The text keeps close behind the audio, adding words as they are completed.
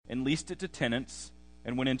and leased it to tenants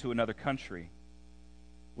and went into another country.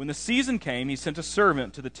 When the season came, he sent a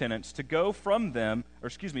servant to the tenants to get from them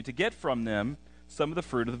some of the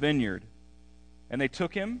fruit of the vineyard. And they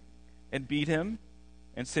took him and beat him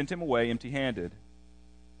and sent him away empty-handed.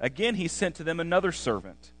 Again he sent to them another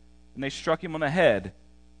servant, and they struck him on the head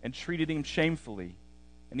and treated him shamefully.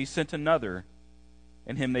 And he sent another,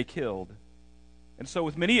 and him they killed. And so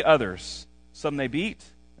with many others, some they beat,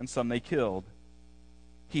 and some they killed.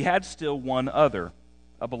 He had still one other,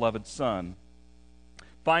 a beloved son.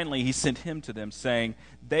 Finally he sent him to them, saying,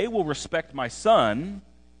 They will respect my son.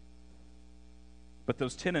 But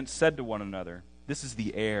those tenants said to one another, This is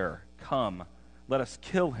the heir. Come, let us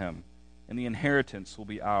kill him, and the inheritance will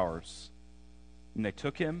be ours. And they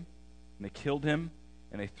took him, and they killed him,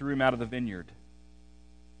 and they threw him out of the vineyard.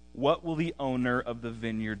 What will the owner of the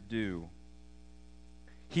vineyard do?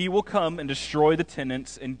 He will come and destroy the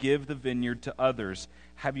tenants and give the vineyard to others.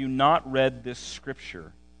 Have you not read this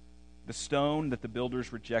scripture? The stone that the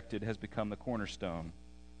builders rejected has become the cornerstone.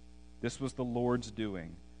 This was the Lord's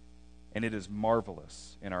doing, and it is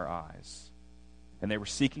marvelous in our eyes. And they were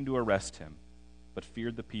seeking to arrest him, but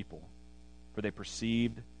feared the people, for they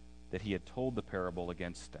perceived that he had told the parable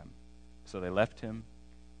against them. So they left him,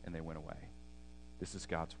 and they went away. This is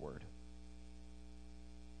God's word.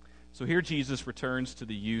 So here Jesus returns to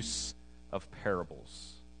the use of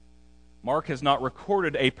parables. Mark has not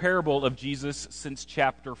recorded a parable of Jesus since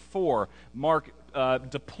chapter 4. Mark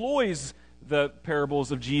deploys the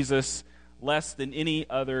parables of Jesus less than any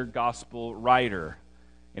other gospel writer.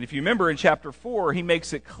 And if you remember in chapter 4, he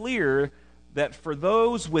makes it clear that for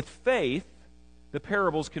those with faith, the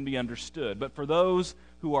parables can be understood. But for those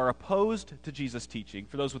who are opposed to Jesus' teaching,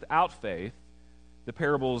 for those without faith, the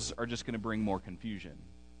parables are just going to bring more confusion.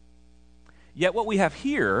 Yet what we have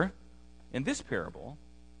here in this parable,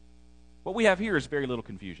 what we have here is very little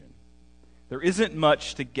confusion. There isn't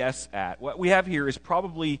much to guess at. What we have here is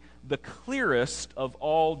probably the clearest of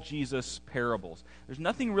all Jesus' parables. There's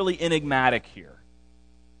nothing really enigmatic here.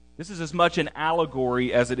 This is as much an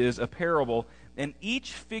allegory as it is a parable, and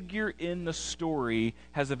each figure in the story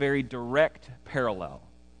has a very direct parallel.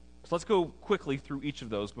 So let's go quickly through each of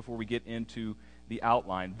those before we get into the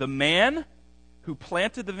outline. The man who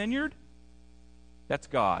planted the vineyard, that's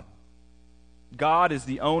God. God is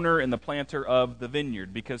the owner and the planter of the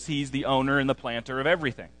vineyard because he's the owner and the planter of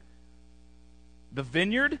everything. The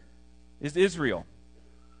vineyard is Israel.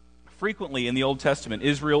 Frequently in the Old Testament,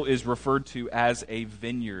 Israel is referred to as a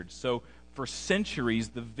vineyard. So for centuries,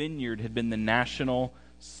 the vineyard had been the national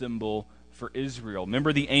symbol for Israel.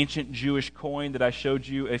 Remember the ancient Jewish coin that I showed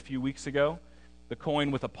you a few weeks ago? The coin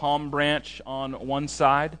with a palm branch on one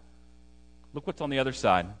side? Look what's on the other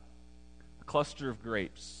side. A cluster of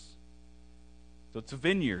grapes. So it's a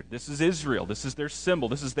vineyard. This is Israel. This is their symbol.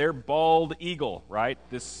 This is their bald eagle, right?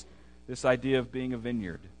 This idea of being a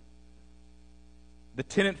vineyard. The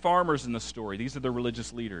tenant farmers in the story, these are the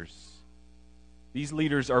religious leaders. These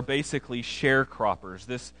leaders are basically sharecroppers.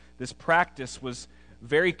 This practice was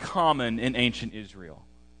very common in ancient Israel.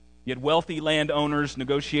 You had wealthy landowners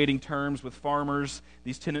negotiating terms with farmers.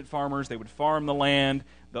 These tenant farmers, they would farm the land.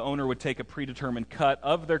 The owner would take a predetermined cut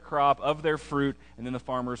of their crop, of their fruit, and then the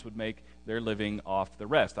farmers would make their living off the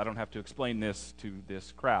rest. I don't have to explain this to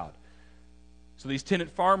this crowd. So these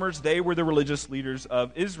tenant farmers, they were the religious leaders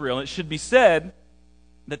of Israel. And it should be said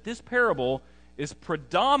that this parable is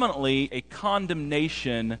predominantly a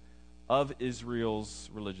condemnation of Israel's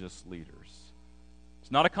religious leaders.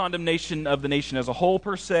 It's not a condemnation of the nation as a whole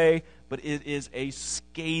per se, but it is a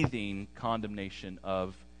scathing condemnation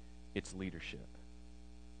of its leadership.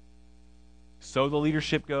 So the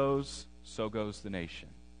leadership goes, so goes the nation.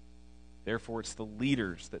 Therefore, it's the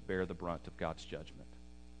leaders that bear the brunt of God's judgment.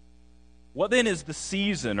 What then is the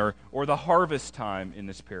season or the harvest time in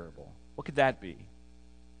this parable? What could that be?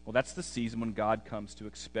 Well, that's the season when God comes to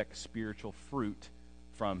expect spiritual fruit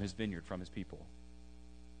from his vineyard, from his people.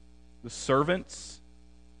 The servants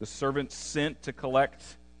sent to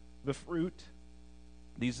collect the fruit,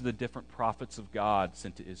 these are the different prophets of God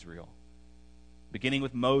sent to Israel. Beginning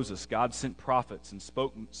with Moses, God sent prophets and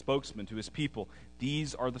spokesmen to his people.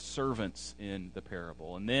 These are the servants in the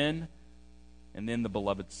parable. And then the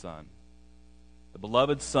beloved son. The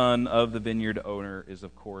beloved son of the vineyard owner is,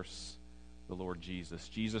 of course, the Lord Jesus.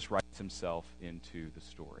 Jesus writes himself into the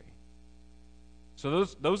story. So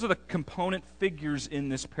those are the component figures in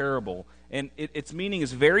this parable. And its meaning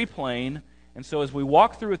is very plain. And so as we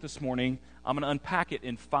walk through it this morning, I'm going to unpack it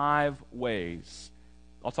in 5 ways.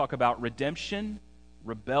 I'll talk about redemption,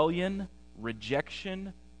 rebellion,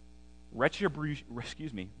 rejection,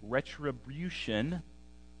 retribution,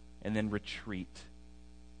 and then retreat.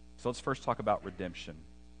 So let's first talk about redemption.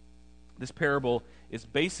 This parable is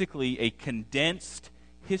basically a condensed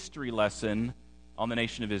history lesson on the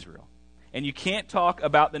nation of Israel. And you can't talk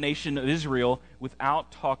about the nation of Israel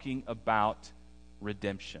without talking about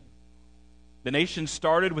redemption. The nation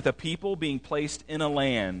started with a people being placed in a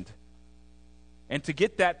land. And to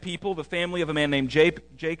get that people, the family of a man named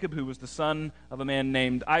Jacob, who was the son of a man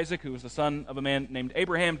named Isaac, who was the son of a man named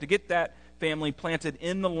Abraham, to get that family planted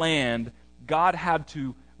in the land, God had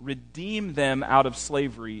to redeem them out of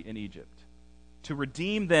slavery in Egypt. To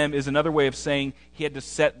redeem them is another way of saying he had to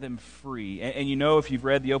set them free. And you know, if you've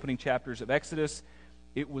read the opening chapters of Exodus,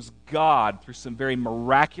 it was God, through some very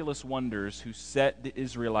miraculous wonders, who set the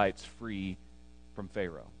Israelites free from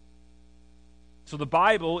Pharaoh. So the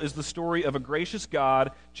Bible is the story of a gracious God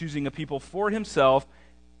choosing a people for himself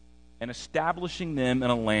and establishing them in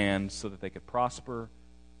a land so that they could prosper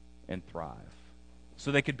and thrive.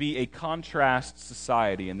 So they could be a contrast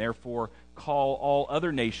society and therefore call all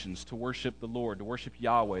other nations to worship the Lord, to worship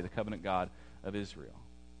Yahweh, the covenant God of Israel.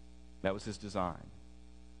 That was his design.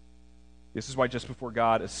 This is why just before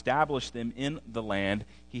God established them in the land,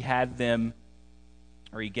 he gave them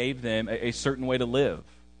a certain way to live.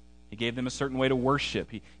 He gave them a certain way to worship.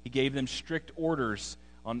 He gave them strict orders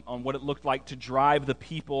on what it looked like to drive the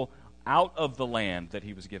people out of the land that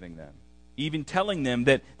he was giving them. Even telling them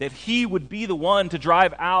that he would be the one to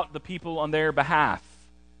drive out the people on their behalf.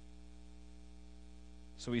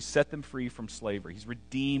 So he set them free from slavery. He's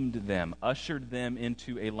redeemed them, ushered them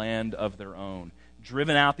into a land of their own,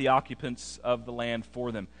 driven out the occupants of the land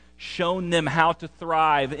for them, shown them how to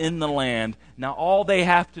thrive in the land. Now all they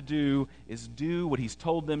have to do is do what he's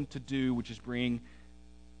told them to do, which is bring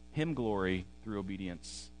him glory through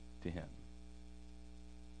obedience to him.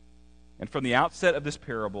 And from the outset of this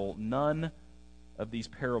parable, none of these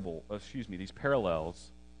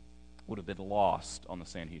parallels would have been lost on the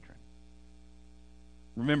Sanhedrin.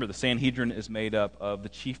 Remember, the Sanhedrin is made up of the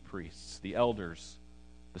chief priests, the elders,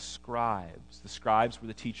 the scribes. The scribes were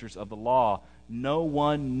the teachers of the law. No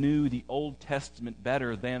one knew the Old Testament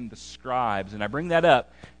better than the scribes. And I bring that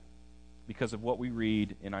up because of what we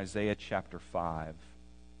read in Isaiah chapter 5.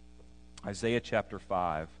 Isaiah chapter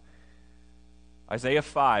 5. Isaiah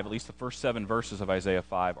 5, at least the first 7 verses of Isaiah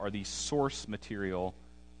 5, are the source material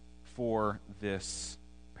for this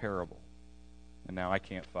parable. And now I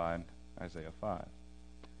can't find Isaiah 5.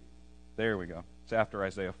 There we go. It's after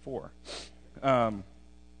Isaiah 4. Let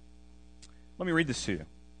me read this to you.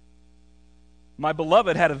 My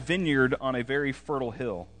beloved had a vineyard on a very fertile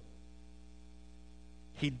hill.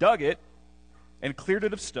 He dug it and cleared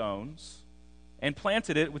it of stones and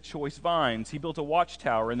planted it with choice vines. He built a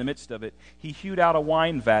watchtower in the midst of it. He hewed out a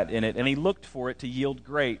wine vat in it, and he looked for it to yield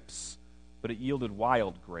grapes, but it yielded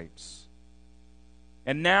wild grapes.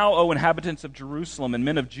 And now, O inhabitants of Jerusalem and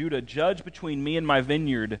men of Judah, judge between me and my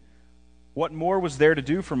vineyard. What more was there to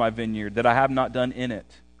do for my vineyard that I have not done in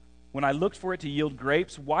it? When I looked for it to yield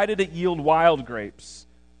grapes, why did it yield wild grapes?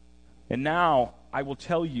 And now I will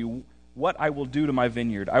tell you what I will do to my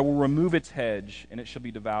vineyard. I will remove its hedge, and it shall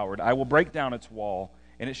be devoured. I will break down its wall,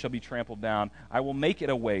 and it shall be trampled down. I will make it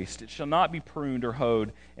a waste. It shall not be pruned or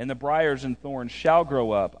hoed, and the briars and thorns shall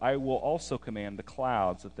grow up. I will also command the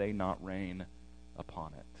clouds that they not rain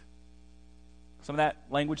upon it. Some of that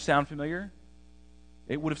language sound familiar?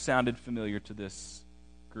 It would have sounded familiar to this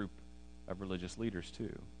group of religious leaders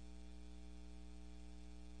too.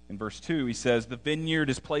 In verse 2, he says, the vineyard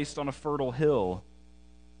is placed on a fertile hill.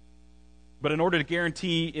 But in order to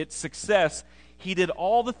guarantee its success, he did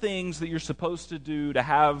all the things that you're supposed to do to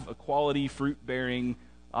have a quality fruit-bearing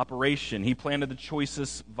operation. He planted the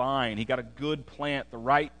choicest vine. He got a good plant, the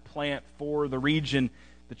right plant for the region,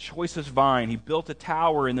 the choicest vine. He built a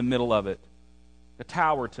tower in the middle of it, a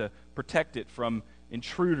tower to protect it from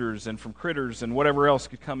intruders and from critters and whatever else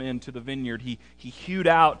could come into the vineyard. He hewed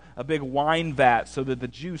out a big wine vat so that the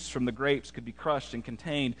juice from the grapes could be crushed and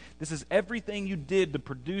contained. This is everything you did to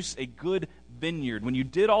produce a good vineyard. When you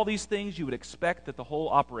did all these things, you would expect that the whole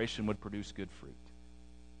operation would produce good fruit.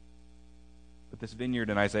 But this vineyard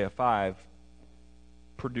in Isaiah 5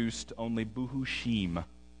 produced only buhushim.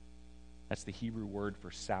 That's the Hebrew word for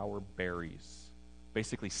sour berries.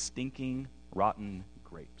 Basically stinking, rotten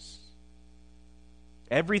grapes.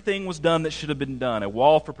 Everything was done that should have been done. A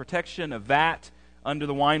wall for protection, a vat under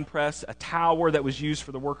the winepress, a tower that was used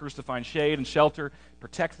for the workers to find shade and shelter,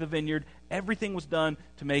 protect the vineyard. Everything was done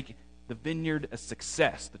to make the vineyard a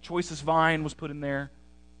success. The choicest vine was put in there.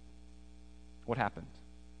 What happened?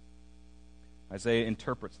 Isaiah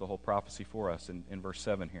interprets the whole prophecy for us in verse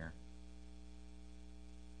 7 here.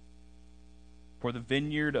 For the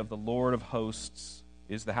vineyard of the Lord of hosts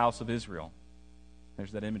is the house of Israel,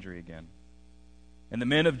 There's that imagery again. And the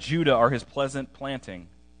men of Judah are his pleasant planting.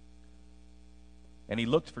 And he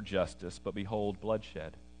looked for justice, but behold,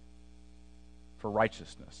 bloodshed. For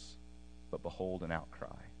righteousness, but behold, an outcry.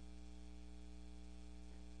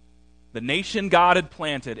 The nation God had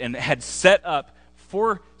planted and had set up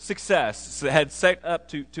for success, had set up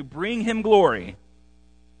to bring him glory,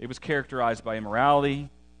 it was characterized by immorality,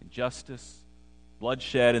 injustice,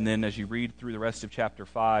 bloodshed, and then as you read through the rest of chapter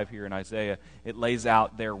 5 here in Isaiah, it lays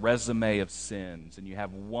out their resume of sins, and you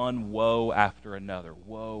have one woe after another.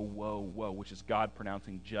 Woe, woe, woe, which is God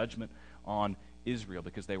pronouncing judgment on Israel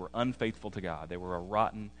because they were unfaithful to God. They were a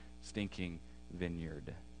rotten, stinking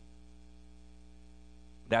vineyard.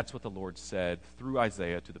 That's what the Lord said through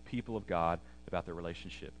Isaiah to the people of God about their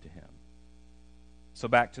relationship to him. So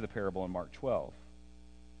back to the parable in Mark 12.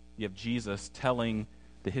 You have Jesus telling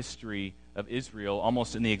the history of Israel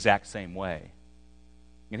almost in the exact same way.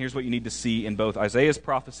 And here's what you need to see in both Isaiah's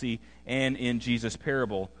prophecy and in Jesus'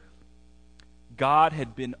 parable. God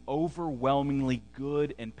had been overwhelmingly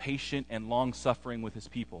good and patient and long-suffering with his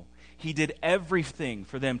people. He did everything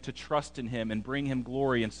for them to trust in him and bring him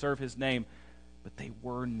glory and serve his name, but they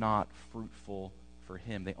were not fruitful for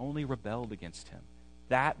him. They only rebelled against him.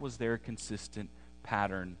 That was their consistent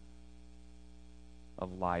pattern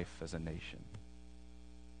of life as a nation.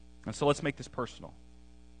 And so let's make this personal.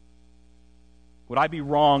 Would I be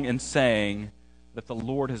wrong in saying that the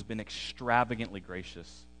Lord has been extravagantly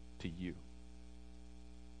gracious to you,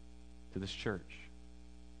 to this church?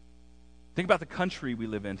 Think about the country we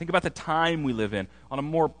live in. Think about the time we live in. On a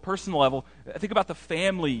more personal level, think about the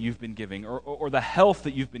family you've been giving, or the health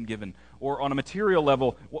that you've been given, or on a material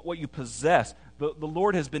level, what you possess. The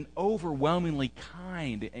Lord has been overwhelmingly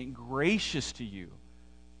kind and gracious to you.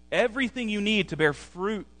 Everything you need to bear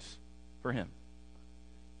fruit for him.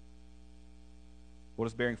 What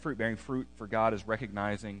is bearing fruit? Bearing fruit for God is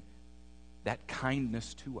recognizing that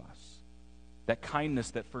kindness to us. That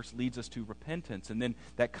kindness that first leads us to repentance, and then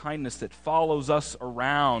that kindness that follows us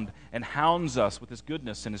around and hounds us with his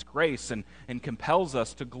goodness and his grace and compels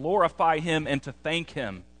us to glorify him and to thank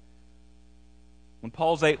him. When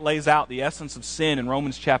Paul lays out the essence of sin in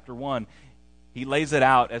Romans chapter 1, he lays it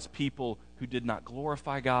out as people who did not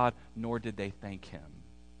glorify God, nor did they thank him.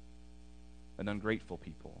 An ungrateful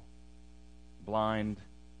people, blind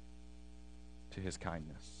to his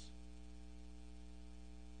kindness.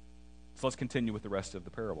 So let's continue with the rest of the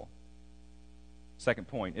parable. Second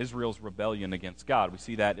point, Israel's rebellion against God. We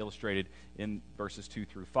see that illustrated in verses 2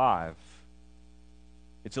 through 5.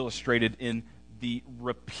 It's illustrated in the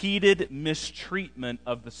repeated mistreatment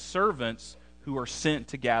of the servants who are sent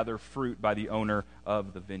to gather fruit by the owner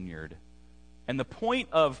of the vineyard. And the point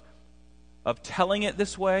of telling it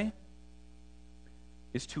this way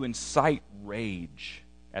is to incite rage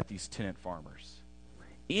at these tenant farmers.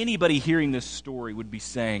 Anybody hearing this story would be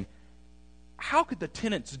saying, how could the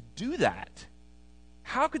tenants do that?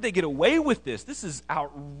 How could they get away with this? This is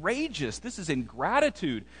outrageous. This is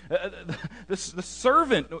ingratitude. The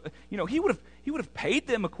servant, he would have paid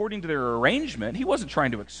them according to their arrangement. He wasn't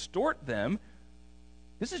trying to extort them.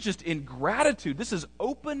 This is just ingratitude. This is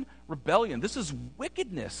open rebellion. This is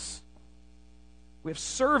wickedness. We have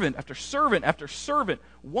servant after servant after servant.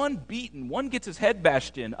 One beaten, one gets his head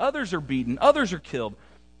bashed in. Others are beaten. Others are killed.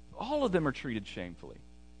 All of them are treated shamefully.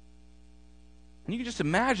 And you can just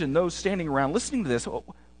imagine those standing around listening to this. Oh,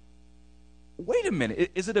 wait a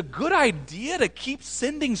minute. Is it a good idea to keep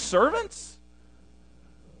sending servants?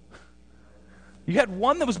 You had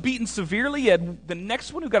one that was beaten severely. You had the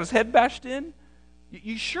next one who got his head bashed in.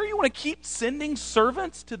 You sure you want to keep sending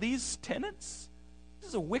servants to these tenants? This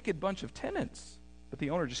is a wicked bunch of tenants. But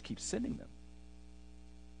the owner just keeps sending them.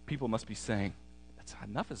 People must be saying,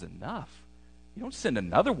 enough is enough. You don't send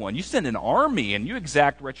another one. You send an army and you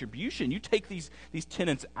exact retribution. You take these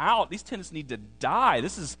tenants out. These tenants need to die.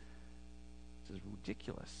 This is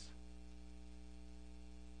ridiculous.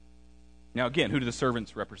 Now again, who do the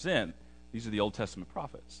servants represent? These are the Old Testament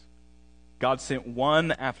prophets. God sent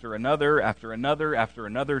one after another, after another, after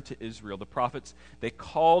another to Israel. The prophets, they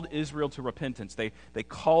called Israel to repentance. They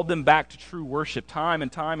called them back to true worship. Time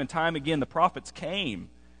and time and time again, the prophets came.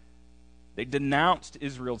 They denounced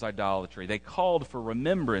Israel's idolatry. They called for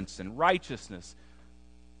remembrance and righteousness.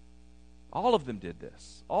 All of them did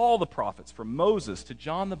this. All the prophets, from Moses to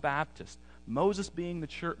John the Baptist. Moses being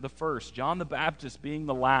the first, John the Baptist being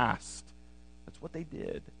the last. That's what they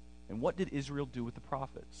did. And what did Israel do with the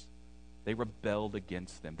prophets? They rebelled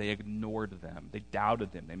against them. They ignored them. They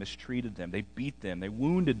doubted them. They mistreated them. They beat them. They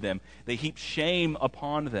wounded them. They heaped shame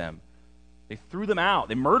upon them. They threw them out.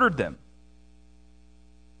 They murdered them.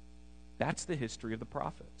 That's the history of the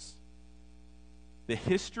prophets. the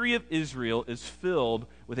history of Israel is filled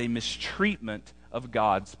with a mistreatment of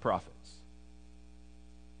God's prophets.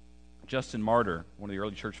 Justin Martyr, one of the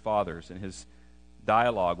early church fathers, in his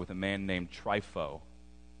dialogue with a man named Trypho,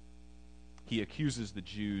 he accuses the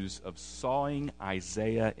Jews of sawing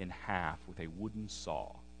Isaiah in half with a wooden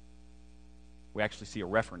saw. We actually see a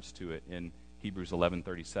reference to it in Hebrews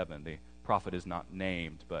 11:37. The prophet is not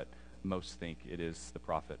named, but most think it is the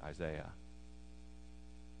prophet Isaiah.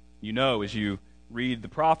 You know, as you read the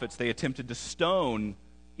prophets, they attempted to stone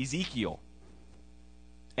Ezekiel.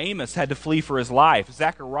 Amos had to flee for his life.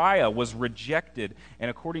 Zechariah was rejected,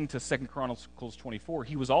 and according to 2 Chronicles 24,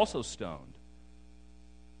 he was also stoned.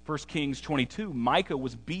 1 Kings 22, Micah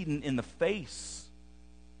was beaten in the face.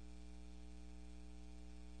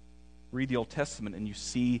 Read the Old Testament and you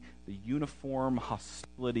see the uniform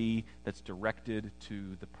hostility that's directed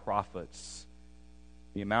to the prophets.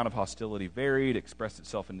 The amount of hostility varied, expressed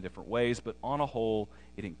itself in different ways, but on a whole,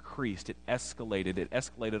 it increased, it escalated. It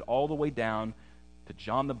escalated all the way down to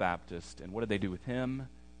John the Baptist, and what did they do with him?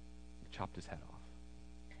 They chopped his head off.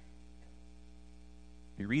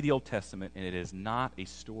 You read the Old Testament, and it is not a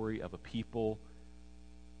story of a people,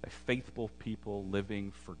 a faithful people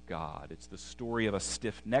living for God. It's the story of a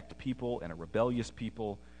stiff-necked people and a rebellious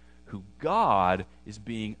people who God is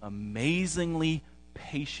being amazingly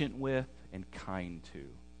patient with and kind to.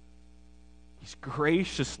 He's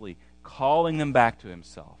graciously calling them back to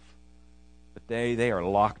himself. But they are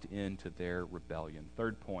locked into their rebellion.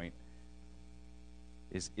 Third point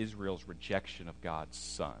is Israel's rejection of God's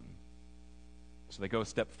Son. So they go a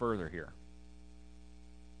step further here.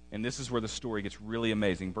 And this is where the story gets really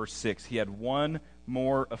amazing. Verse 6, he had one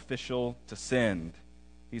more official to send.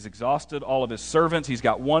 He's exhausted all of his servants. He's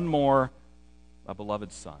got one more, a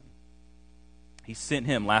beloved son. He sent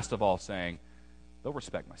him, last of all, saying, they'll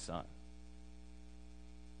respect my son.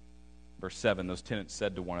 Verse 7, those tenants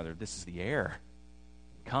said to one another, this is the heir.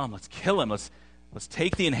 Come, let's kill him. Let's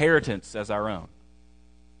take the inheritance as our own.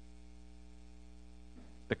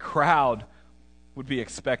 The crowd would be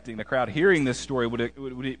expecting, the crowd hearing this story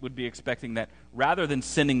would be expecting that rather than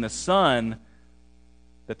sending the son,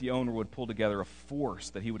 that the owner would pull together a force,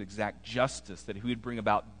 that he would exact justice, that he would bring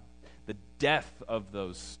about the death of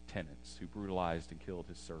those tenants who brutalized and killed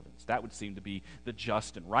his servants. That would seem to be the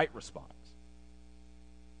just and right response.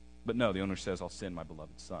 But no, the owner says, I'll send my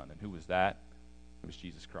beloved son. And who was that? It was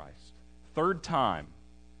Jesus Christ. Third time,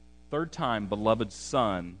 beloved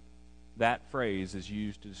son, that phrase is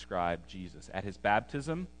used to describe Jesus. At his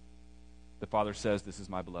baptism, the Father says, this is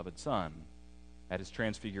my beloved son. At his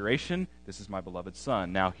transfiguration, this is my beloved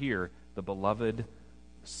son. Now here, the beloved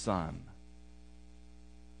son.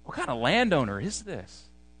 What kind of landowner is this?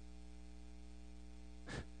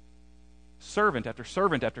 Servant after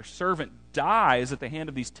servant after servant dies at the hand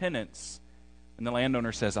of these tenants, and the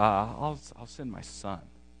landowner says, I'll send my son.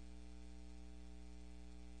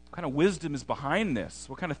 What kind of wisdom is behind this?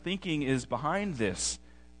 What kind of thinking is behind this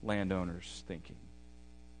landowner's thinking?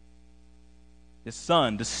 His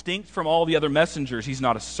son, distinct from all the other messengers, he's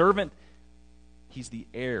not a servant, he's the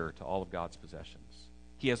heir to all of God's possessions.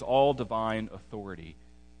 He has all divine authority.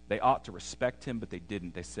 They ought to respect him, but they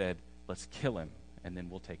didn't. They said, let's kill him, and then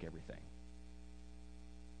we'll take everything.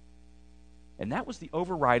 And that was the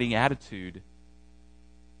overriding attitude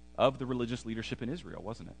of the religious leadership in Israel,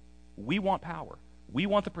 wasn't it? We want power. We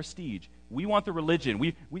want the prestige. We want the religion.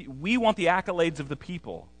 We want the accolades of the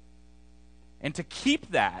people. And to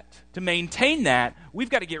keep that, to maintain that, we've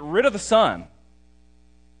got to get rid of the son.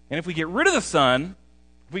 And if we get rid of the son,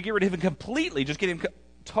 if we get rid of him completely, just get him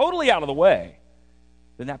totally out of the way,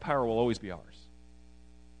 then that power will always be ours.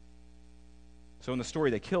 So in the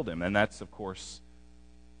story, they killed him, and that's, of course,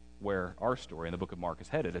 where our story in the book of Mark is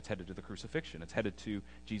headed. It's headed to the crucifixion. It's headed to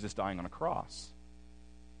Jesus dying on a cross.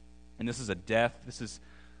 And this is a death. This is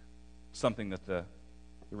something that the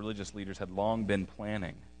religious leaders had long been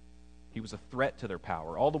planning. He was a threat to their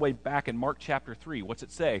power. All the way back in Mark chapter 3, what's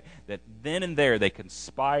it say? That then and there they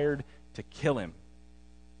conspired to kill him.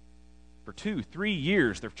 For 2-3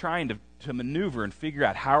 years, they're trying to maneuver and figure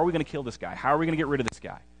out, how are we going to kill this guy? How are we going to get rid of this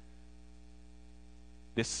guy?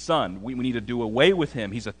 This son, we need to do away with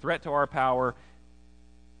him. He's a threat to our power.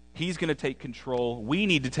 He's going to take control. We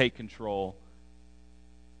need to take control.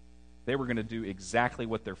 They were going to do exactly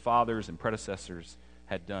what their fathers and predecessors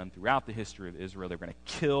had done throughout the history of Israel. They were going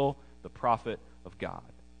to kill the prophet of God.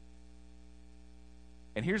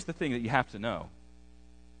 And here's the thing that you have to know.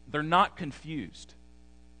 They're not confused.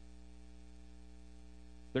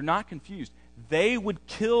 They're not confused. They would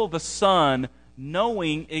kill the son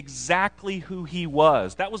knowing exactly who he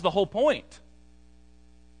was. That was the whole point.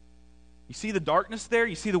 You see the darkness there?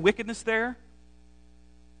 You see the wickedness there?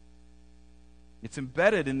 It's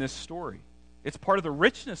embedded in this story. It's part of the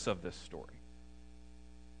richness of this story.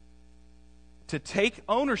 To take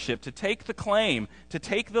ownership, to take the claim, to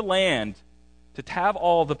take the land, to have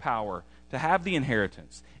all the power, to have the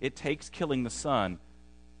inheritance, it takes killing the son.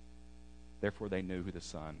 Therefore, they knew who the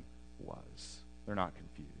son was. They're not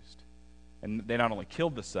confused. And they not only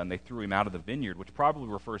killed the son, they threw him out of the vineyard, which probably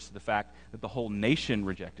refers to the fact that the whole nation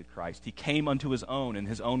rejected Christ. He came unto his own, and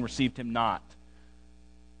his own received him not.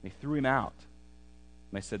 They threw him out.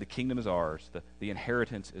 And they said, the kingdom is ours. The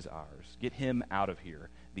inheritance is ours. Get him out of here.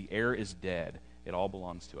 The heir is dead. It all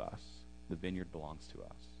belongs to us. The vineyard belongs to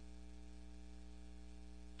us.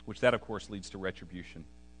 Which that, of course, leads to retribution.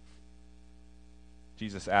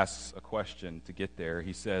 Jesus asks a question to get there.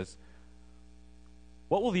 He says,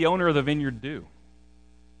 what will the owner of the vineyard do?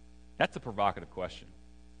 That's a provocative question.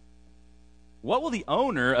 What will the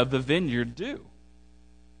owner of the vineyard do?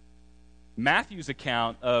 Matthew's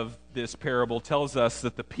account of this parable tells us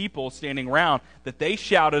that the people standing around, that they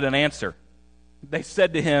shouted an answer. They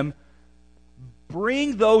said to him,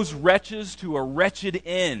 bring those wretches to a wretched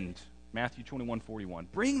end. Matthew 21:41.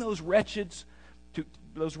 Bring those wretches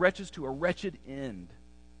to a wretched end.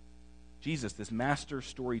 Jesus, this master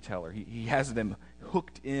storyteller, he has them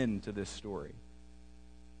hooked into this story.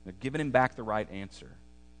 They're giving him back the right answer.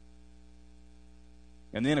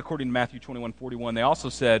 And then, according to Matthew 21:41, they also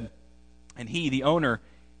said, and he, the owner,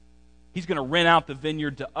 he's going to rent out the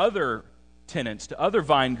vineyard to other tenants, to other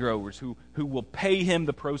vine growers who will pay him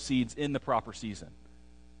the proceeds in the proper season,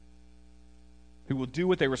 who will do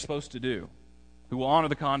what they were supposed to do, who will honor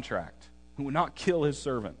the contract, who will not kill his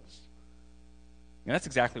servants. And that's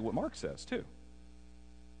exactly what Mark says, too.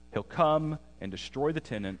 He'll come and destroy the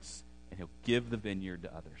tenants, and he'll give the vineyard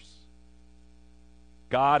to others.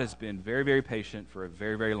 God has been very, very patient for a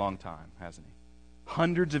very, very long time, hasn't he?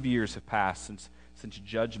 Hundreds of years have passed since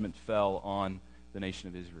judgment fell on the nation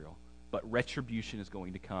of Israel. But retribution is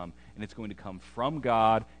going to come, and it's going to come from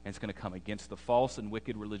God, and it's going to come against the false and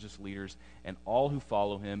wicked religious leaders and all who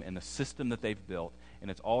follow him and the system that they've built.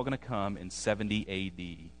 And it's all going to come in 70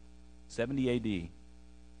 A.D. 70 A.D.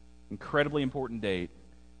 Incredibly important date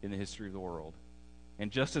in the history of the world.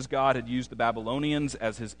 And just as God had used the Babylonians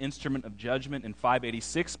as his instrument of judgment in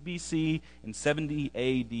 586 B.C., in 70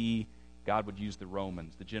 A.D., God would use the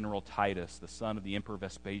Romans, the general Titus, the son of the emperor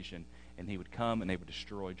Vespasian, and he would come and they would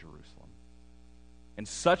destroy Jerusalem. And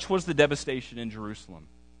such was the devastation in Jerusalem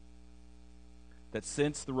that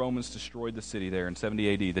since the Romans destroyed the city there in 70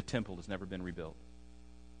 A.D., the temple has never been rebuilt.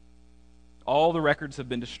 All the records have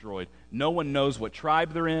been destroyed. No one knows what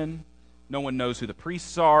tribe they're in. No one knows who the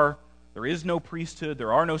priests are. There is no priesthood.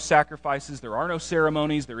 There are no sacrifices. There are no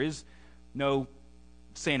ceremonies. There is no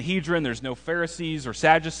Sanhedrin. There's no Pharisees or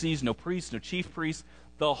Sadducees, no priests, no chief priests.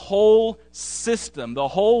 The whole system, the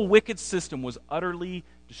whole wicked system was utterly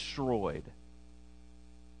destroyed.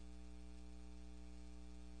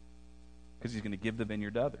 Because he's going to give the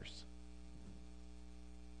vineyard to others.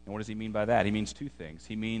 And what does he mean by that? He means two things.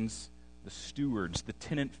 He means the stewards, the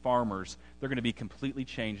tenant farmers, they're going to be completely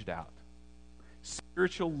changed out.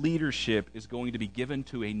 Spiritual leadership is going to be given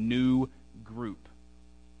to a new group.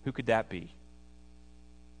 Who could that be?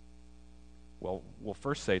 Well, we'll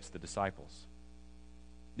first say it's the disciples.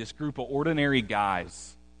 This group of ordinary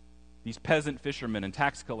guys, these peasant fishermen and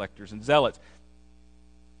tax collectors and zealots,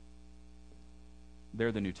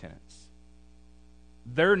 they're the new tenants.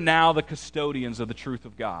 They're now the custodians of the truth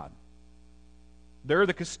of God. They're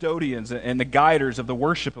the custodians and the guiders of the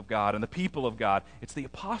worship of God and the people of God. It's the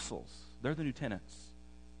apostles. They're the new tenants.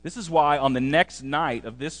 This is why on the next night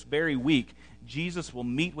of this very week, Jesus will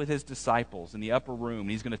meet with his disciples in the upper room.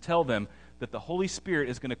 He's going to tell them that the Holy Spirit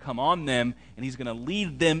is going to come on them and he's going to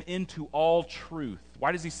lead them into all truth.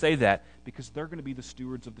 Why does he say that? Because they're going to be the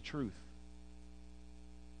stewards of the truth.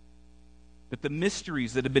 That the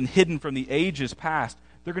mysteries that have been hidden from the ages past,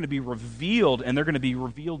 they're going to be revealed, and they're going to be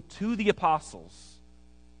revealed to the apostles.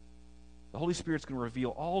 The Holy Spirit's going to reveal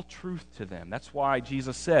all truth to them. That's why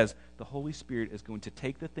Jesus says the Holy Spirit is going to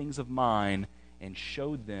take the things of mine and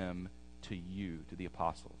show them to you, to the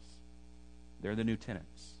apostles. They're the new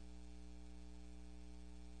tenants.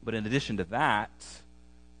 But in addition to that,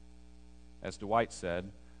 as Dwight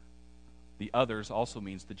said, the others also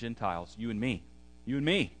means the Gentiles, you and me. You and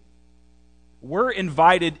me. We're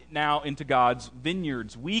invited now into God's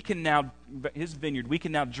vineyards. His vineyard, we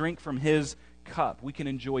can now drink from his cup. We can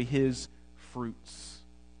enjoy his fruits.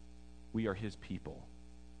 We are his people.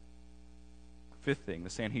 Fifth thing, the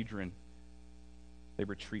Sanhedrin, they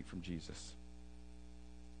retreat from Jesus.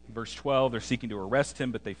 In verse 12, they're seeking to arrest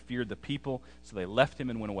him, but they feared the people, so they left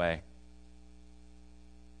him and went away.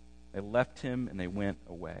 They left him and they went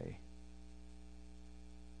away.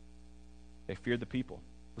 They feared the people.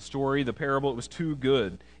 The story, the parable, it was too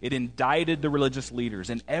good. It indicted the religious leaders,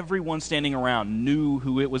 and everyone standing around knew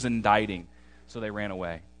who it was indicting, so they ran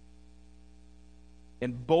away.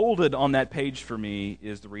 And bolded on that page for me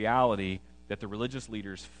is the reality that the religious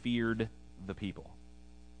leaders feared the people.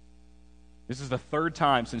 This is the third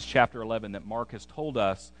time since chapter 11 that Mark has told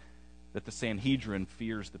us that the Sanhedrin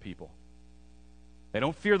fears the people. They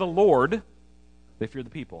don't fear the Lord, they fear the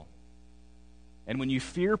people. And when you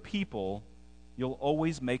fear people, you'll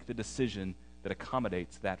always make the decision that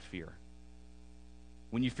accommodates that fear.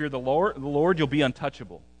 When you fear the Lord, you'll be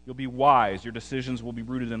untouchable. You'll be wise. Your decisions will be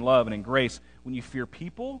rooted in love and in grace. When you fear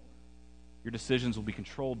people, your decisions will be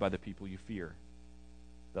controlled by the people you fear.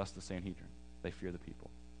 Thus the Sanhedrin. They fear the people.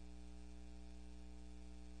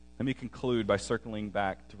 Let me conclude by circling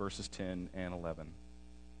back to verses 10 and 11.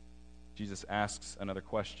 Jesus asks another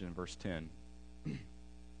question in verse 10.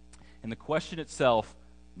 And the question itself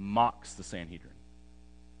mocks the Sanhedrin.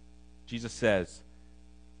 Jesus says,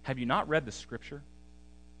 "Have you not read the Scripture?"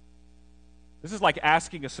 This is like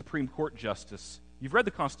asking a Supreme Court justice, "You've read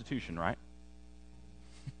the Constitution, right?"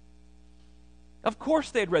 Of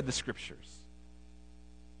course they had read the Scriptures.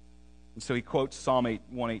 And so he quotes Psalm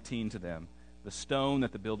 118 to them. "The stone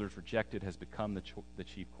that the builders rejected has become the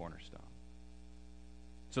chief cornerstone."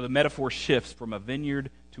 So the metaphor shifts from a vineyard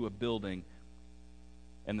to a building,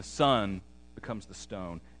 and the son becomes the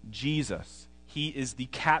stone. Jesus, he is the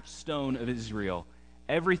capstone of Israel.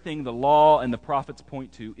 Everything the law and the prophets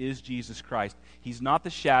point to is Jesus Christ. He's not the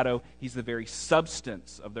shadow, he's the very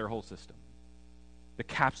substance of their whole system. The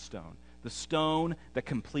capstone, the stone that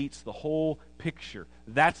completes the whole picture.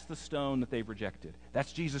 That's the stone that they've rejected.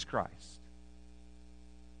 That's Jesus Christ.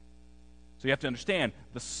 So you have to understand,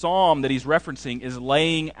 the psalm that he's referencing is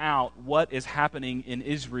laying out what is happening in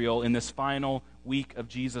Israel in this final week of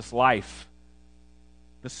Jesus' life.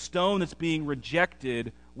 The stone that's being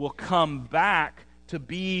rejected will come back to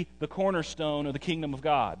be the cornerstone of the kingdom of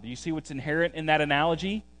God. Do you see what's inherent in that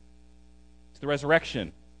analogy? It's the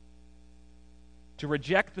resurrection. To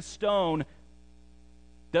reject the stone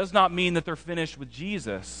does not mean that they're finished with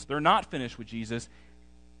Jesus. They're not finished with Jesus.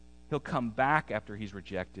 He'll come back after he's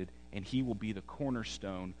rejected, and he will be the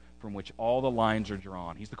cornerstone from which all the lines are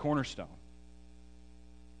drawn. He's the cornerstone.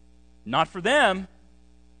 Not for them,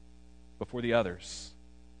 but for the others.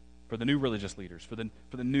 For the new religious leaders, for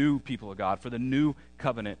the new people of God, for the new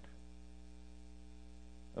covenant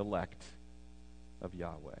elect of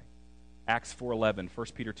Yahweh. Acts 4:11,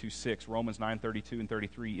 1 Peter 2:6, Romans 9:32 and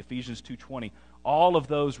 33, Ephesians 2:20, all of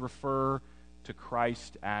those refer to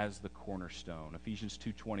Christ as the cornerstone. Ephesians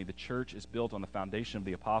 2:20, the church is built on the foundation of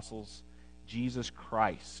the apostles, Jesus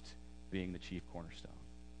Christ being the chief cornerstone.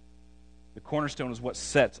 The cornerstone is what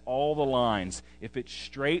sets all the lines. If it's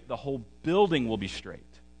straight, the whole building will be straight.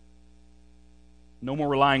 No more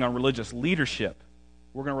relying on religious leadership.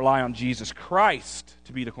 We're going to rely on Jesus Christ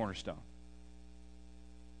to be the cornerstone.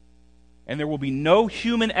 And there will be no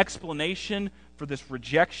human explanation for this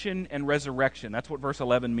rejection and resurrection. That's what verse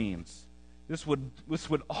 11 means. This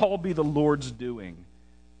would all be the Lord's doing.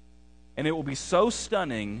 And it will be so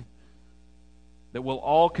stunning that we'll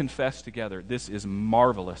all confess together, this is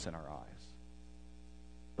marvelous in our eyes.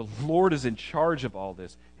 The Lord is in charge of all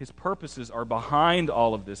this. His purposes are behind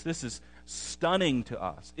all of this. This is stunning to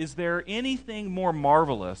us. Is there anything more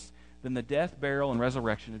marvelous than the death, burial, and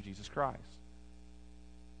resurrection of Jesus Christ?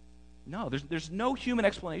 No, there's no human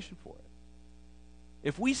explanation for it.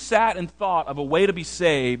 If we sat and thought of a way to be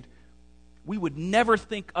saved, we would never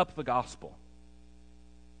think up the gospel.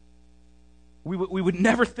 We would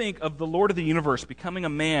never think of the Lord of the universe becoming a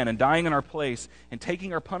man and dying in our place and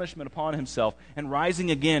taking our punishment upon himself and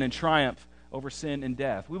rising again in triumph over sin and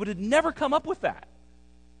death. We would have never come up with that.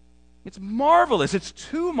 It's marvelous. It's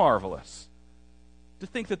too marvelous to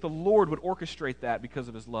think that the Lord would orchestrate that because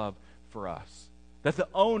of his love for us. That the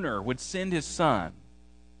owner would send his son,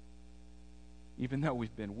 even though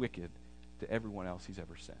we've been wicked to everyone else he's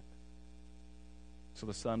ever sent. So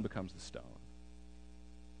the son becomes the stone.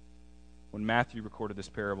 When Matthew recorded this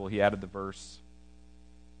parable, he added the verse,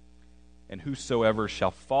 "And whosoever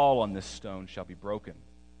shall fall on this stone shall be broken,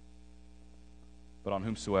 but on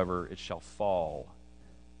whomsoever it shall fall,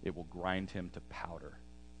 it will grind him to powder."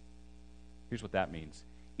 Here's what that means.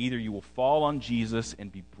 Either you will fall on Jesus and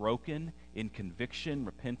be broken in conviction,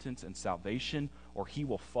 repentance, and salvation, or he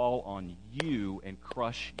will fall on you and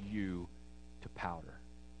crush you to powder.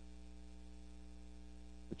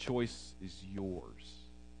 The choice is yours.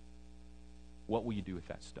 What will you do with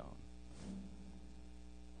that stone?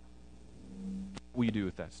 What will you do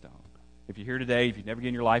with that stone? If you're here today, if you've never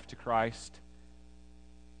given your life to Christ,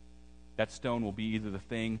 That stone will be either the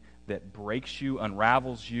thing that breaks you,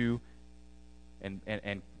 unravels you,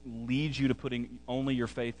 and leads you to putting only your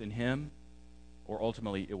faith in him, or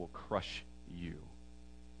ultimately it will crush you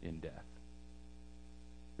in death.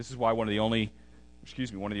 This is why one of the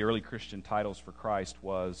early Christian titles for Christ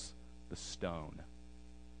was the stone.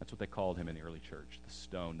 That's what they called him in the early church, the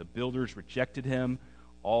stone. The builders rejected him.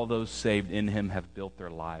 All those saved in him have built their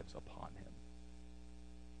lives upon him.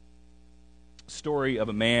 Story of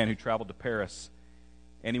a man who traveled to Paris,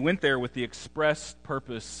 and he went there with the express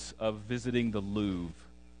purpose of visiting the Louvre.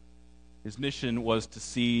 His mission was to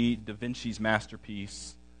see Da Vinci's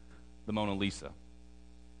masterpiece, the Mona Lisa.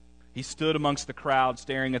 He stood amongst the crowd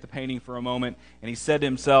staring at the painting for a moment, and he said to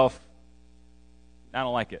himself, I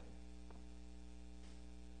don't like it.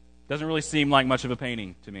 Doesn't really seem like much of a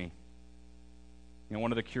painting to me.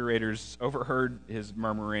 One of the curators overheard his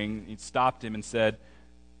murmuring. He stopped him and said,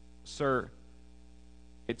 Sir,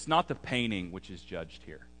 it's not the painting which is judged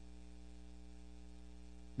here.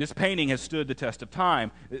 This painting has stood the test of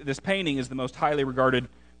time. This painting is the most highly regarded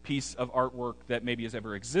piece of artwork that maybe has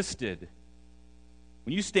ever existed.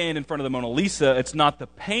 When you stand in front of the Mona Lisa, it's not the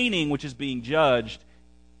painting which is being judged,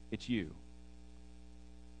 it's you.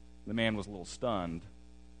 The man was a little stunned.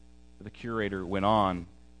 The curator went on.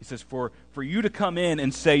 He says, for you to come in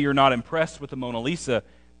and say you're not impressed with the Mona Lisa,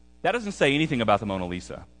 that doesn't say anything about the Mona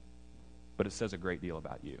Lisa, but it says a great deal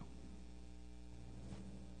about you.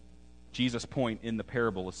 Jesus' point in the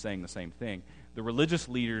parable is saying the same thing. The religious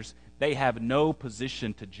leaders, they have no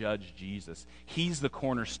position to judge Jesus. He's the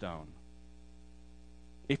cornerstone.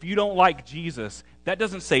 If you don't like Jesus, that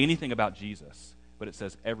doesn't say anything about Jesus, but it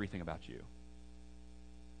says everything about you.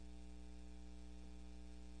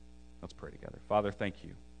 Let's pray together. Father, thank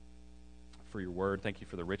you for your word. Thank you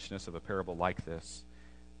for the richness of a parable like this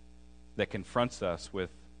that confronts us with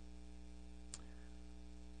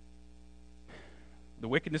the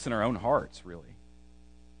wickedness in our own hearts, really.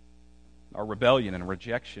 Our rebellion and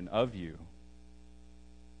rejection of you.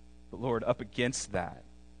 But Lord, up against that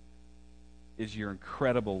is your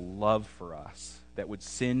incredible love for us that would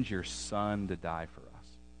send your Son to die for us,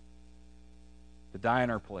 to die in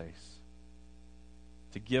our place,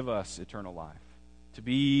 to give us eternal life, to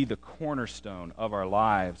be the cornerstone of our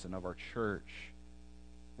lives and of our church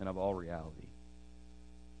and of all reality.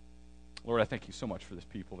 Lord, I thank you so much for this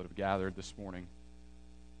people that have gathered this morning.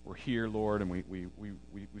 We're here, Lord, and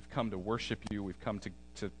we've come to worship you. We've come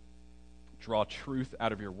to draw truth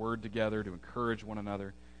out of your word together, to encourage one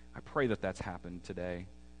another. I pray that that's happened today.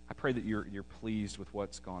 I pray that you're pleased with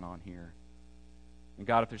what's gone on here. And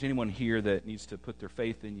God, if there's anyone here that needs to put their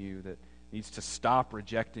faith in you, that needs to stop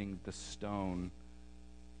rejecting the stone,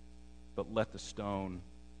 but let the stone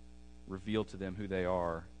reveal to them who they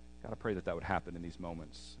are, God, I pray that that would happen in these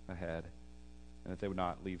moments ahead, and that they would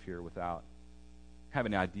not leave here without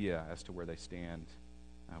having an idea as to where they stand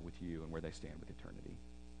with you and where they stand with eternity.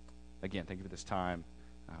 Again, thank you for this time.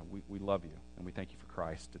 We love you, and we thank you for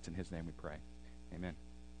Christ. It's in his name we pray. Amen.